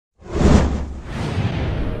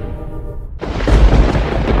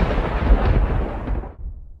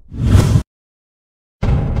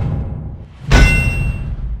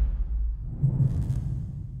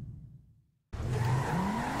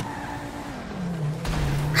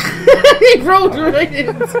He rolled right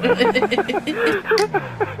into it.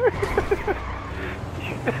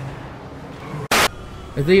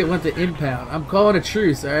 I think it went to impound. I'm calling a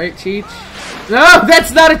truce, alright, Cheech? No,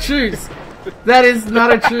 that's not a truce! That is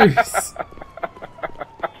not a truce.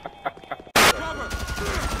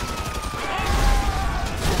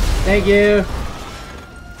 Thank you.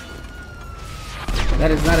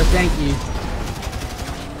 That is not a thank you.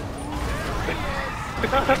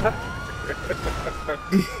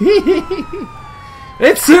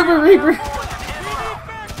 It's Super Reaper.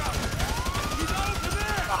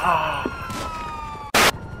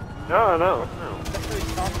 No.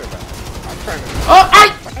 Oh,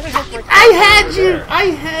 I had you! I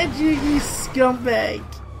had you, you scumbag!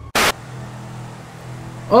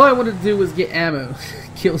 All I wanted to do was get ammo.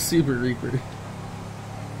 Kill Super Reaper.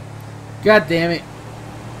 God damn it.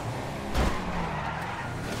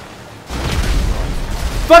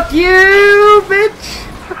 Fuck you, bitch!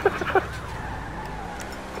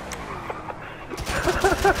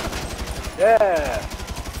 Yeah!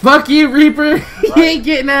 Fuck you, Reaper! You ain't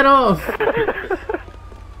getting that off!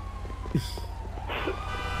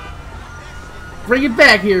 Bring it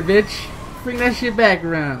back here, bitch! Bring that shit back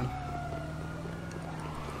around.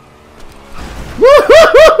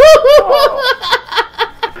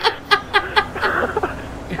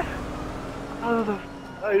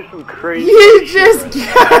 That is some crazy. You just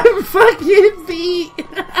got fucking beat!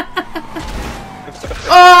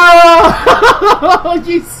 Oh!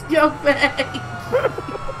 You scumbag!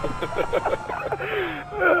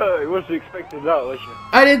 You wasn't expecting that, was you?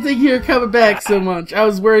 I didn't think you were coming back so much. I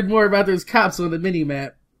was worried more about those cops on the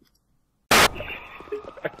mini-map.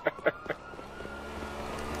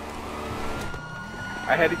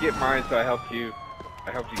 I had to get mine, so I helped you.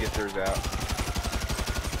 I helped you get yours out.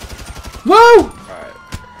 Whoa! Alright.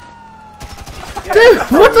 Dude,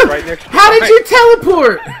 what the? Right next to How did mine. you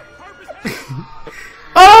teleport?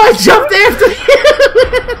 Oh, I jumped after you!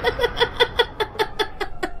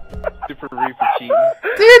 Super Reaper cheating.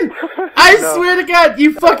 Dude, I swear to God,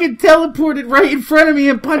 you fucking teleported right in front of me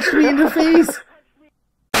and punched me in the face.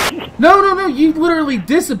 No, you literally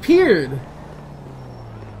disappeared.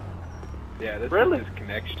 Yeah, this Really? is his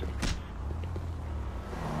connection.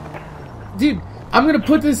 Dude, I'm gonna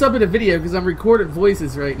put this up in a video because I'm recording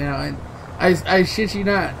voices right now, and I shit you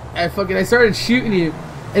not, I started shooting you,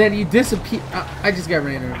 and then you disappeared. I just got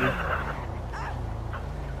ran over.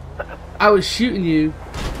 I was shooting you.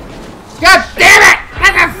 God damn it!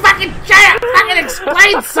 I can fucking try to fucking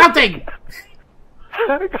explain something!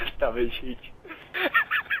 God damn it, Cheech.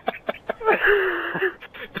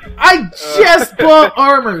 I just bought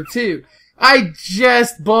armor, too. I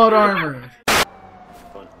just bought armor.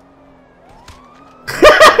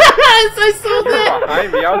 I saw that!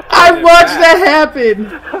 Behind me, I watched that happen!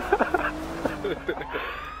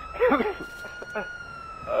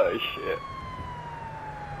 Oh shit.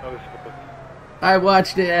 That was fun. I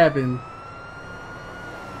watched it happen.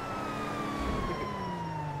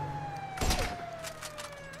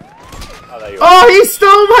 Oh, there you are. Oh, he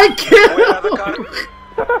stole my kill!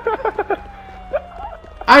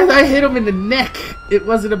 I hit him in the neck. It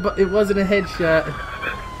wasn't a headshot.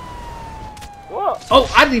 What? Oh,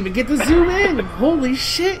 I didn't even get to zoom in. Holy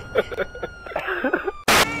shit!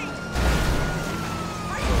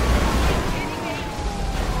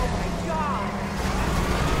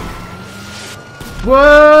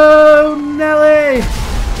 Whoa, Nelly!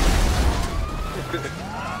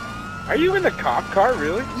 Are you in the cop car,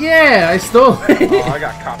 really? Yeah, I stole it. Oh, I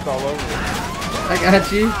got cops all over me. I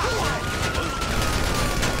got you.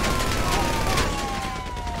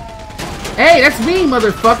 Hey, that's me,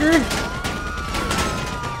 motherfucker!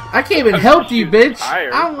 I can't even help you, bitch!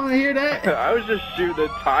 Tires. I don't want to hear that. I was just shooting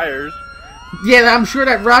at tires. Yeah, I'm sure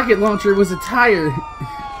that rocket launcher was a tire.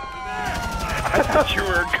 I thought you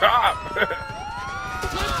were a cop.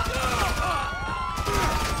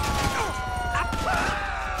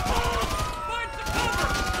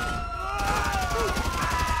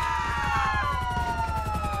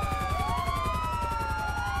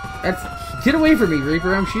 Get away from me,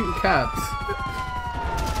 Reaper! I'm shooting cops.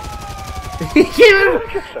 He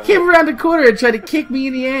came around the corner and tried to kick me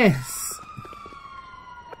in the ass.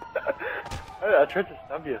 I tried to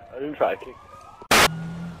stab you. I didn't try to kick.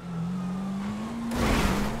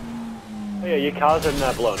 Oh yeah, your car's in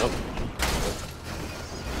there blown up.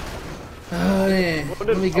 Oh yeah.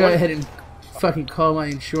 Let me go ahead and fucking call my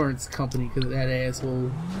insurance company because of that asshole.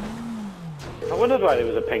 I wondered why there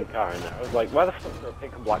was a pink car in there. I was like, why the fuck is there a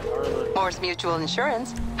pink and black car in there? Morse Mutual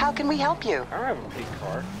Insurance. How can we help you? I don't have a pink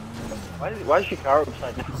car. Why is your car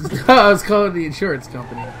upside down? I was calling the insurance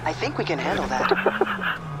company. I think we can handle that.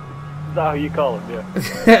 that how you call him?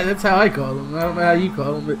 Yeah. That's how I call him. I don't know how you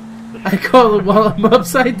call him, but I call him while I'm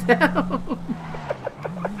upside down.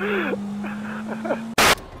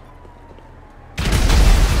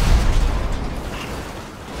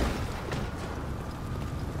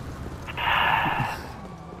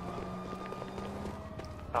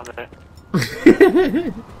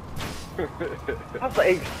 That's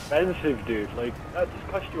like expensive, dude. Like, that just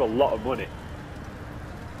cost you a lot of money.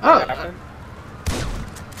 Oh.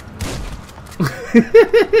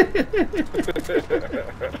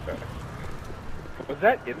 Was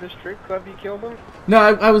that in the strip club you killed him? No,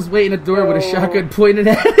 I was waiting at the door with a shotgun pointed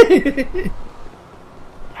at it.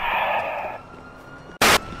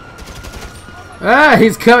 Ah,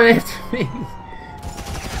 he's coming after me.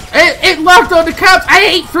 It locked on the cops. I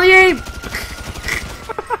hate free aim.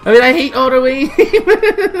 I mean, I hate auto aim.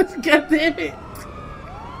 God damn it.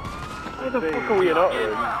 Why the fuck are we in auto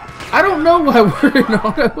aim? I don't know why we're in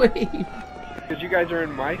auto aim. Because you guys are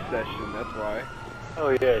in my session, that's why. Oh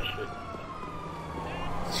yeah, shit.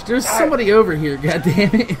 There's somebody over here, god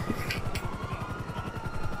damn it.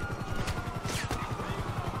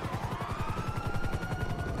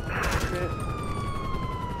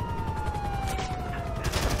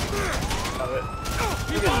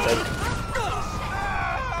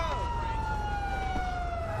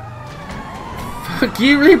 Fuck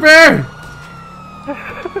you, Reaper!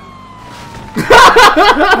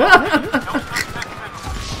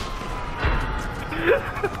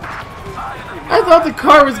 I thought the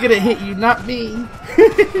car was gonna hit you, not me.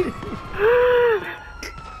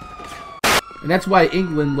 And that's why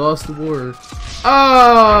England lost the war.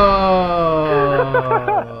 Oh!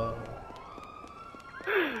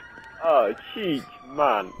 Oh, cheat,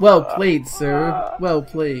 man. Well played, sir. Well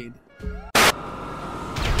played.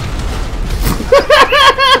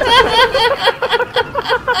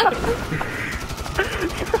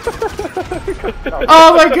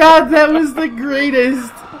 Oh my god, that was the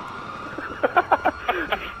greatest!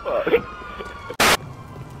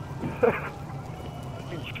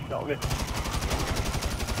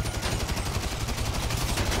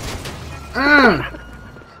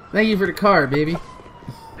 Thank you for the car, baby.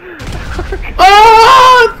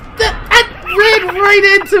 Oh! I ran right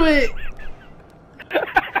into it!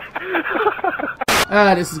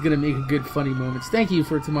 Ah, this is gonna make a good funny moments. Thank you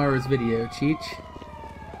for tomorrow's video, Cheech.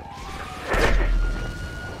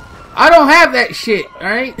 I don't have that shit,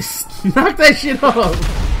 alright? Knock that shit off.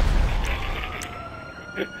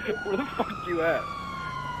 Where the fuck you at?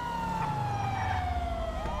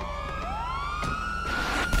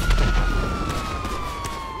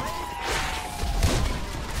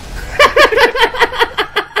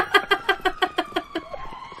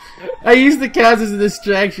 I used the cows as a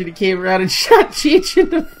distraction. He came around and shot Cheech in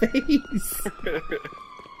the face.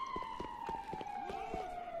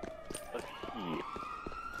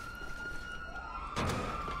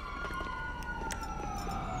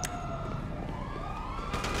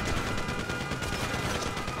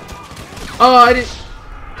 Oh, I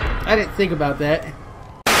didn't think about that.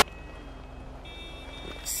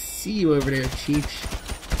 See you over there, Cheech.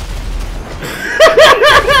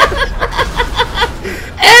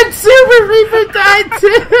 And Super Reaper died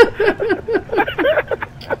too!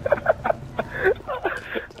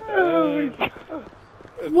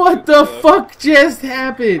 What the fuck just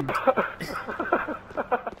happened?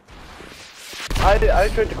 I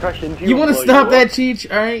tried to crash into you. You want to stop that, Cheech?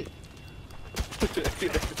 Alright?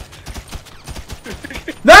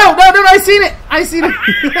 No, I seen it! I seen it!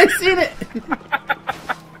 I seen it!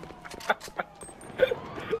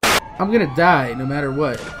 I'm gonna die no matter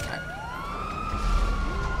what.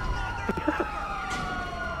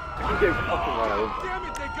 Damn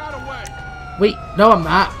it, they got away. Wait, no I'm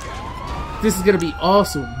not. This is gonna be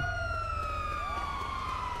awesome.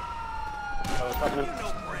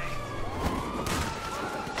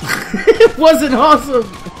 It wasn't awesome!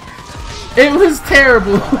 It was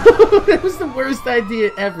terrible. It was the worst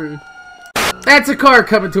idea ever. That's a car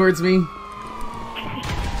coming towards me.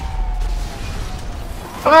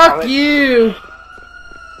 Fuck you!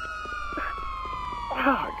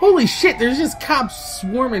 Holy shit, there's just cops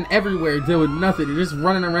swarming everywhere doing nothing. They're just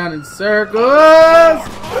running around in circles! No,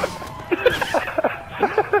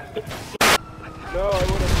 I want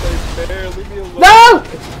to play fair. Leave me alone. No!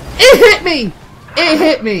 It hit me! It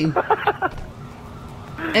hit me!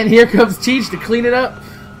 And here comes Cheech to clean it up.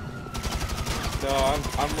 No,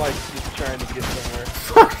 I'm like just trying to get somewhere.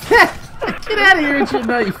 Fuck that! Get out of here with your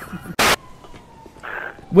knife!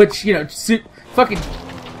 Which, you know, fucking...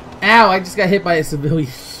 Ow, I just got hit by a civilian.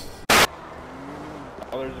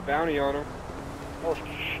 Oh, there's a bounty on him. Oh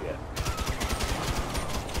shit.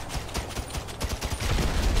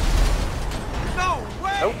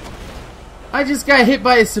 Nope. I just got hit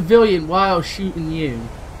by a civilian while shooting you.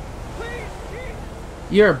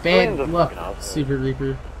 You're a bad Civilians are luck, fucking awesome. Super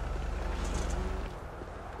Reaper.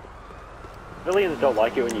 Civilians don't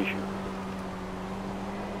like it when you shoot.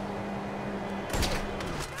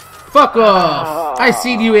 Fuck off! I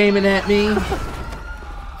seen you aiming at me.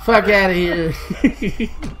 Fuck out of here.